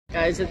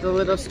Guys, at the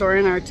little store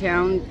in our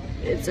town,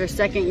 it's their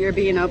second year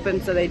being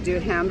open, so they do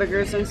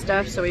hamburgers and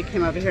stuff. So we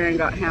came over here and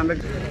got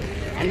hamburgers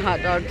and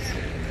hot dogs.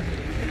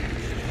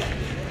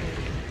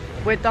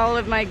 With all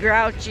of my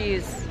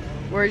grouchies.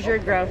 Where's your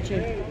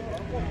grouchie?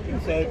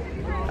 Inside.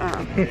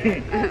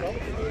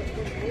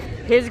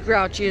 His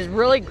grouchy is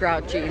really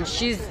grouchy, and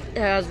she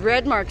has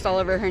red marks all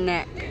over her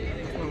neck.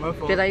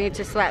 That I need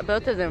to slap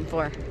both of them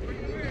for.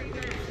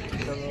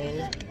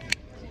 Hello.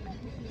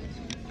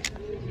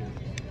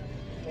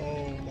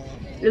 Oh my.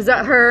 Is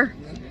that her?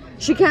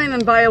 She can't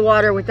even buy a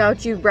water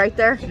without you right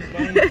there.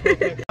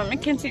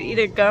 Mckenzie eat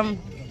a gum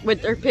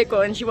with her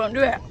pickle and she won't do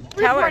it.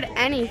 Tell her.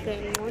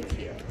 Anything, won't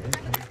you?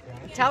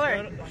 Tell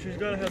her. She's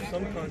gotta have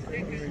some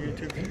content on her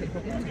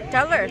YouTube.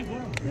 Tell her.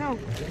 No.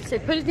 Say,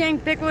 put a dang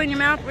pickle in your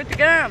mouth with the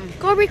gum.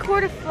 Go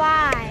record a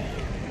fly.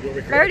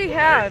 I already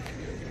have.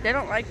 They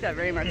don't like that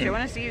very much. They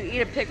want to see you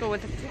eat a pickle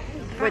with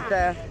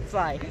the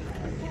fly.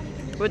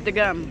 With the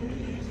gum.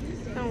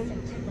 No.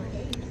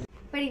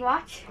 Betty,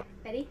 watch.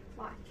 Betty,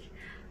 watch.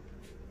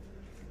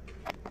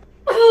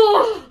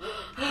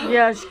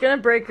 Yeah, she's gonna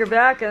break her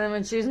back, and then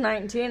when she's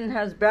 19 and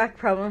has back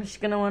problems, she's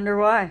gonna wonder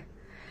why.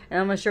 And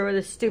I'm gonna show her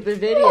this stupid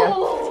video.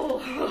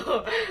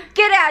 Oh.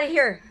 Get out of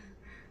here!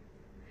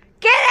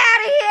 Get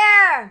out of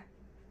here!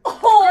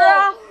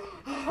 Oh,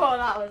 Girl. Oh,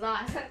 that was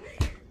awesome.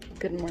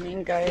 Good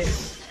morning,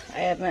 guys. I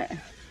haven't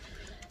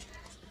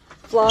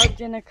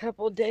vlogged in a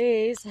couple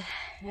days,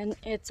 and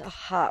it's a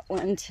hot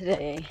one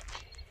today.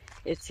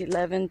 It's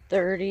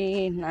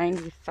 11:30,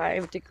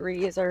 95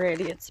 degrees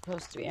already. It's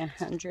supposed to be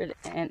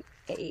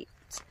 108.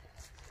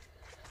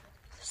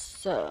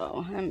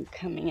 So I'm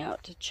coming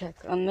out to check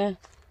on the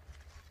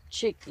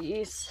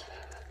chickies.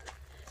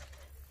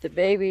 The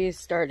babies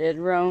started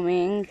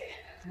roaming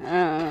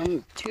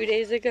 2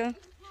 days ago.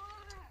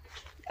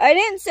 I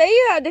didn't say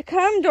you had to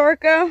come,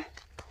 Dorka.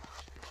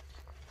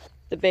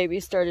 The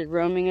baby started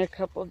roaming a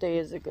couple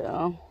days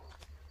ago.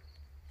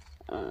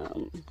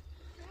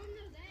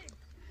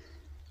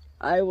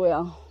 I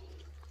will.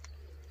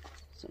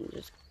 So I'm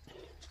just,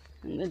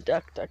 and the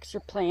ducks are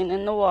playing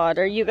in the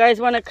water. You guys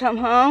want to come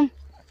home?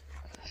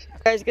 You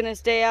guys gonna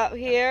stay out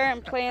here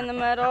and play in the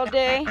mud all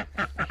day?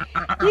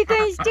 You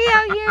guys stay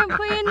out here and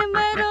play in the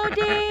mud all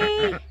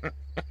day?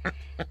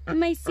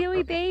 My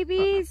silly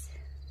babies.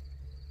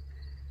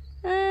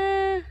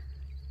 Let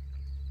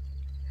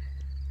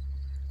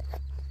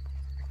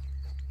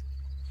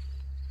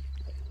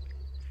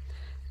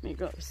me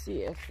go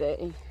see if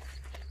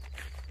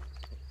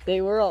they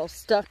were all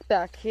stuck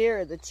back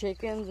here, the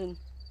chickens, and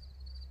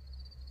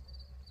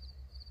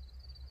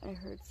I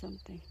heard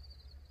something.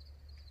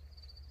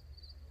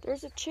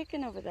 There's a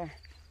chicken over there.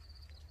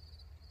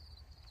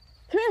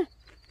 Come here.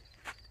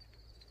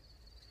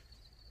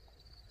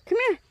 Come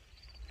here.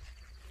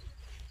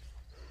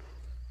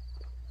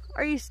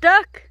 Are you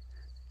stuck?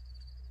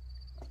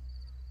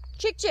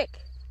 Chick, chick.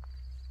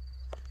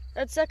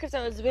 That'd suck if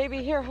that was a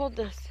baby. Here, hold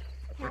this.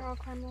 Here, I'll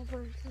climb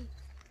over and see.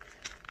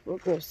 We'll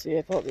go see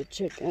if all the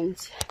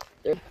chickens.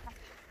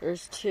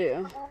 There's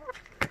two.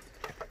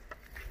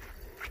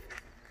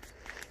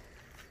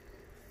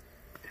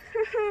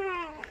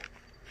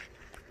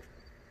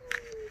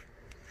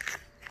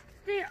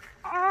 They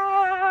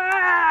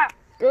are.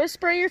 Go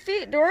spray your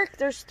feet, Dork.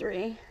 There's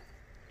three.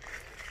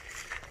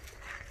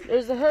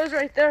 There's the hose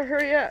right there.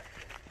 Hurry up.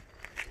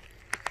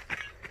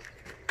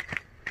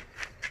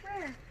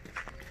 Where?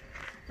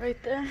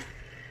 Right there.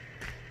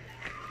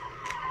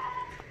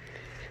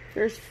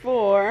 There's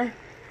four.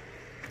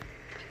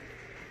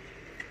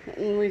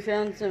 And we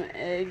found some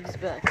eggs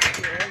back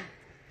here.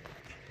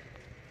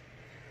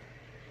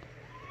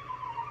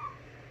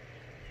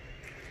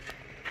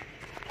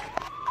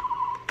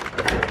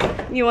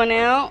 You want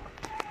out?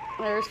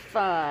 There's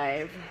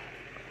five.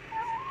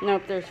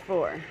 Nope, there's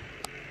four.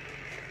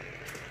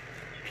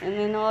 And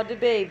then all the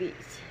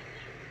babies.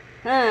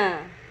 Huh?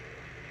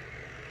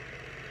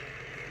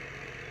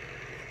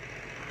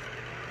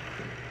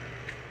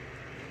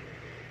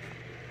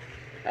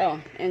 Oh,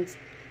 and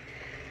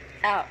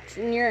ouch,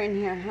 and you're in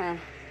here, huh?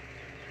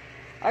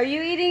 Are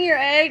you eating your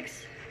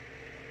eggs?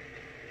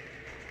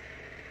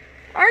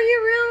 Are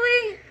you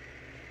really?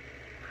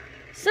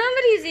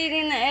 Somebody's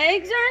eating the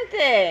eggs, aren't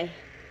they?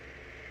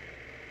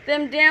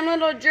 Them damn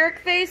little jerk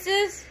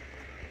faces.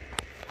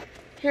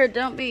 Here,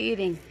 don't be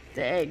eating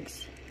the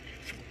eggs.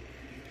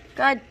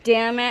 God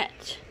damn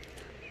it.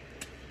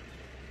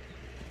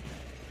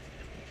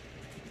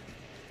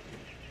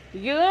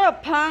 You little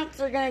punks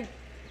are gonna...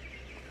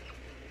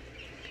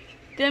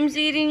 Them's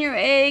eating your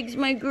eggs,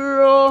 my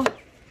girl.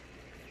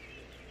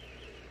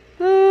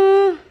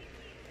 You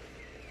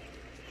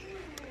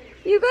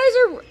guys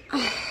are...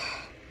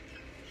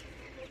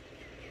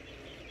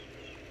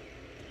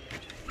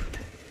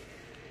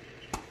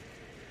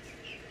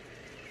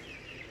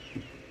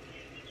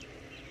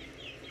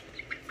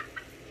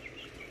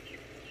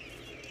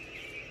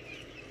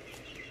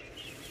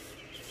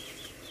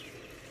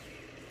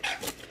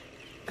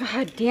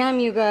 God damn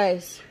you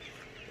guys.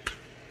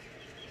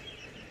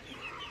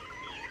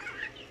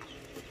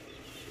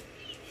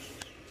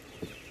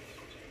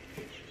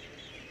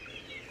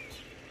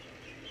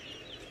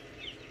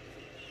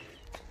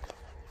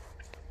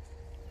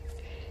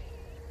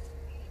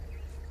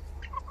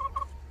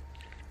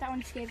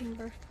 one's giving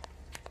birth.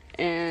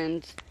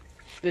 And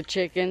the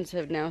chickens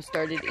have now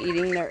started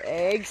eating their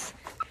eggs.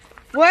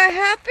 What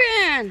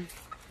happened?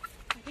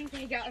 I think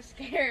they got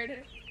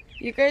scared.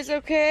 You guys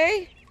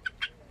okay?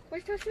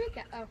 Where's Costa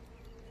Rica? Oh.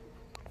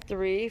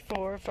 3,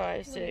 4,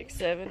 5, 6,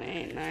 7,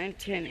 8, 9,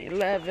 10,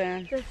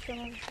 11. There's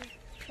someone.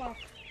 12.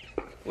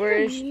 Where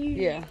is she?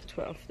 Yeah,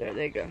 12. There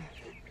they go.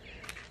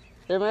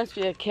 There must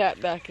be a cat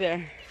back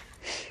there.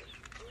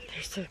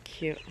 They're so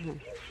cute. Huh?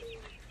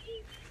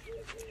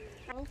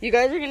 You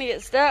guys are gonna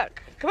get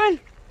stuck. Come on.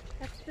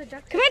 That's the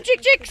duck. Come on,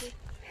 chicks.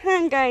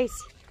 Come on, guys.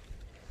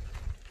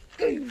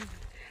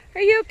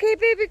 Are you okay,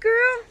 baby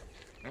girl?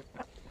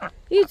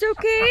 It's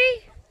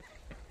okay?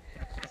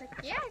 It's like,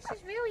 yeah, it's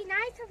just really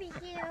nice over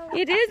here.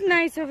 It is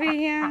nice over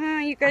here, huh?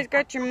 You guys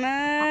got your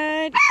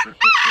mud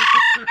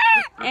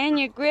and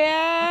your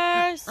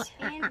grass.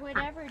 And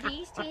whatever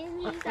these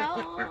things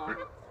are.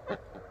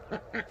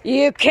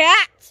 You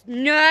cats!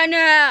 No.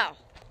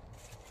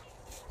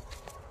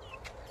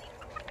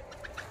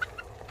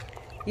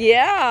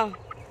 Yeah.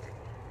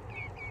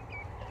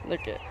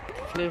 Look at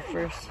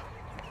Floofers.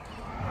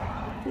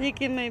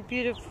 Look at my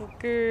beautiful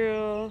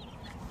girl.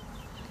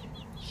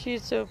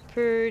 She's so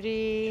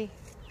pretty.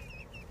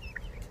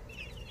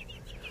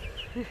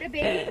 The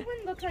baby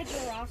one looks like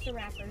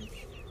velociraptors.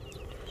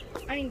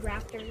 I mean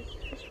raptors.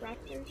 Just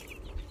raptors.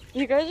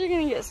 You guys are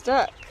gonna get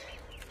stuck.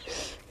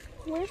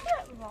 Where's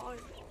that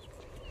volleyball?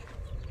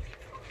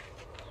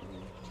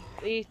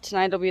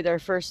 Tonight will be their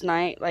first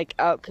night, like,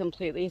 out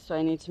completely, so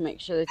I need to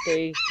make sure that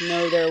they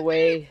know their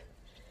way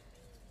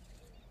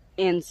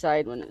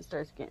inside when it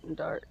starts getting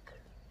dark.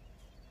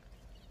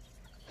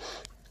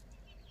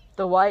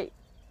 The white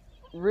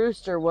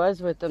rooster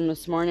was with them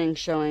this morning,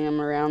 showing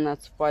them around.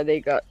 That's why they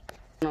got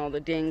all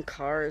the dang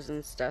cars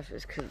and stuff,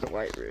 is because of the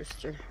white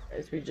rooster.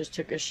 As we just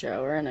took a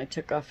shower and I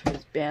took off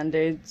his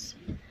band-aids.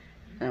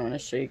 I want to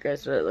show you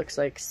guys what it looks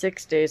like.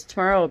 6 days.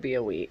 Tomorrow will be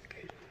a week.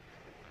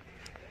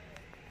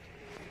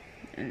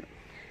 And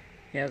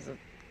he has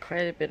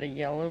quite a bit of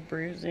yellow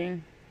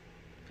bruising,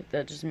 but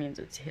that just means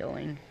it's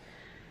healing.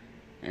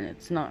 And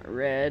it's not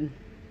red.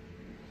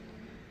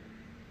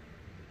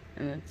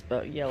 And it's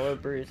about yellow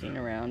bruising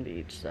around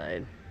each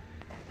side.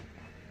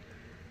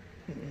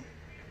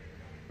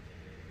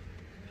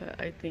 But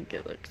I think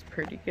it looks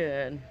pretty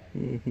good.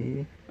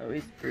 Mm-hmm. Oh,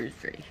 he's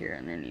bruised right here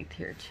underneath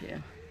here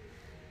too.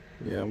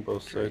 Yeah, on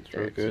both sides,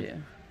 real good.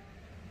 Too.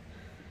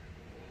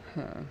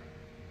 Huh.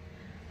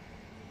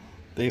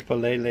 They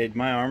filleted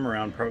my arm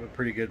around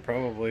pretty good,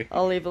 probably.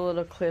 I'll leave a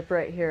little clip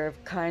right here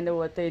of kind of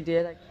what they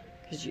did,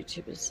 because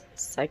YouTube is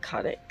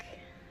psychotic.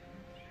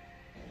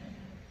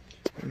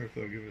 I wonder if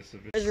they'll give us a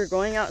bit. We're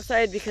going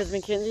outside because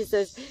Mckenzie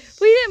says,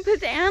 we didn't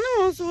put the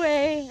animals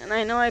away. And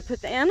I know I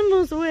put the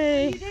animals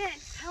away. You didn't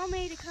tell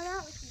me to come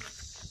out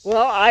with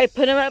Well, I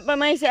put them up by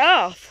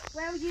myself.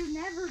 you. Well, you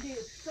never do.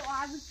 So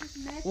I was just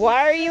messing.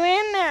 Why are you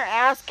in there,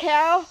 ass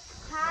cow?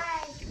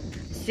 Hi.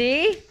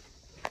 See?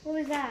 What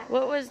was that?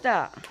 What was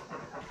that?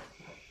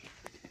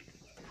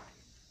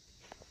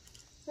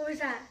 What was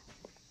that?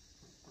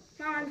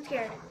 Mom, I'm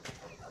scared.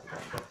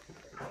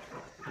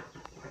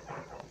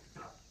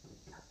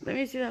 Let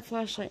me see that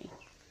flashlight.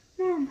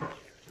 Mom.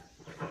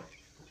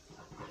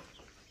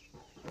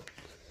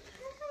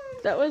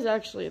 That was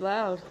actually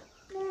loud.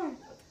 Mom.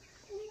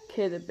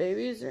 Okay, the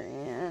babies are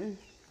in.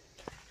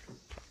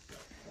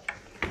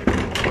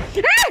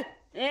 Did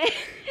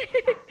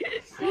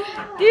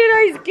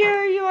I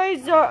scare you? I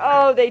saw.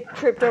 Oh, they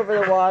tripped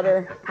over the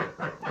water.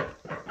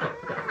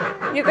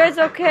 You guys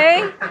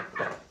okay?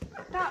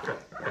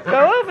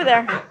 Go over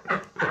there.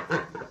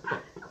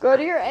 Go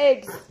to your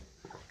eggs.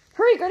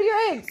 Hurry, go to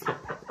your eggs.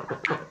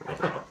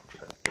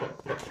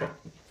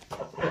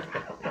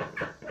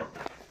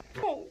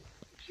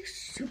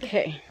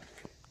 Okay.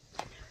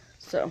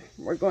 So,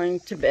 we're going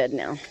to bed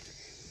now.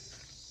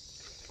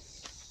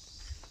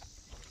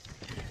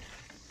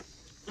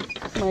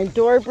 My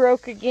door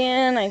broke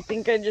again. I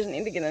think I just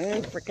need to get a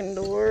new freaking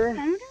door. I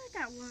wonder what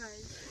that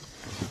was.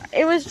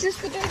 It was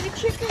just the baby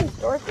chickens,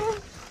 Dorothy.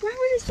 Why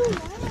was it so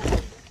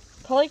loud?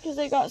 Probably because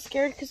they got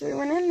scared because we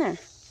went in there.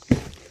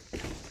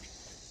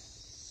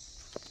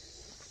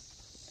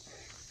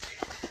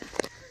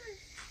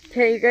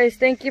 Okay, you guys,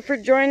 thank you for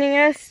joining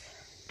us.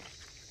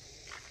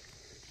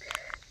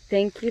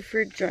 Thank you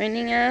for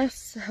joining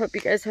us. Hope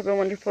you guys have a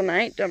wonderful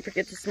night. Don't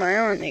forget to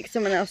smile and make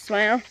someone else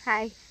smile.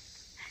 Hi.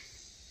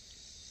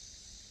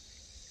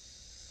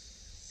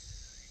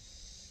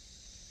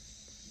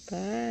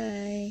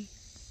 Bye.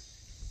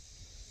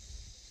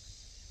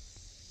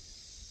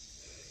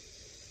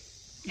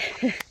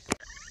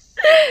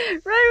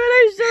 Right when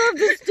I shut off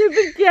the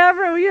stupid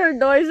camera, we heard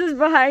noises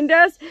behind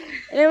us,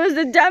 and it was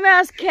the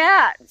dumbass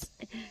cats.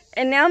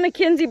 And now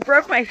Mckenzie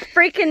broke my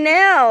freaking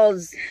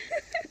nails.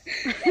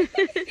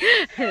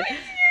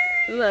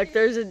 Look,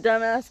 there's a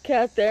dumbass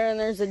cat there, and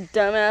there's a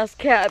dumbass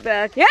cat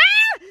back. Ah!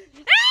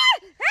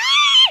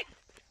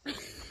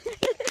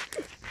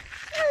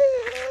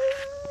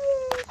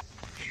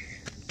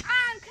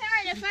 I'm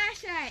carrying a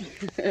flashlight.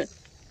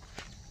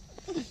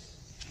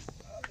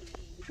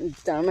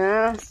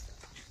 Dumbass.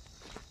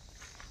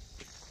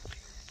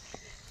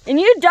 And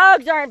you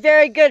dogs aren't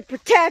very good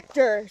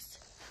protectors.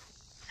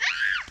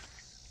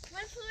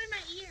 One flew in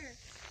my ear.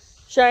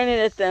 Shine it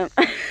at them.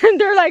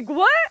 And they're like,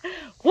 what?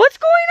 What's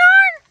going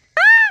on?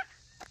 Ah!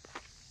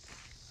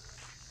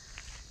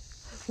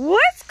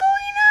 What's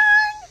going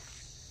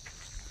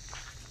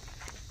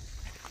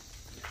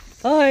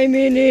on? Hi,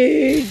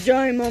 Minnie.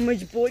 Giant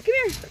mama's boy. Come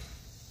here.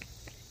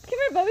 Come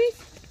here, Bubby.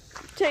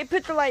 Tay,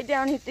 put the light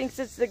down. He thinks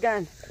it's the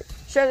gun.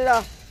 Shut it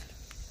off.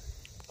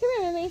 Come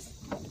here, Mimmies.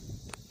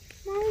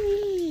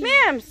 Mommy.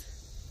 Mams.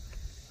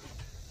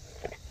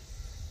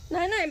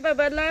 Night-night,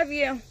 Bubba. Love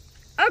you.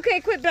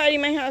 Okay, quit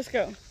batting my house.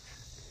 Go.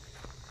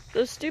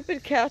 Those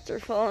stupid cats are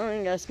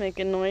following us,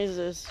 making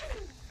noises.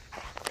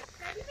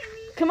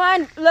 Come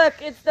on, look.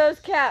 It's those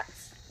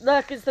cats.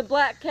 Look, it's the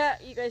black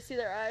cat. You guys see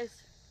their eyes?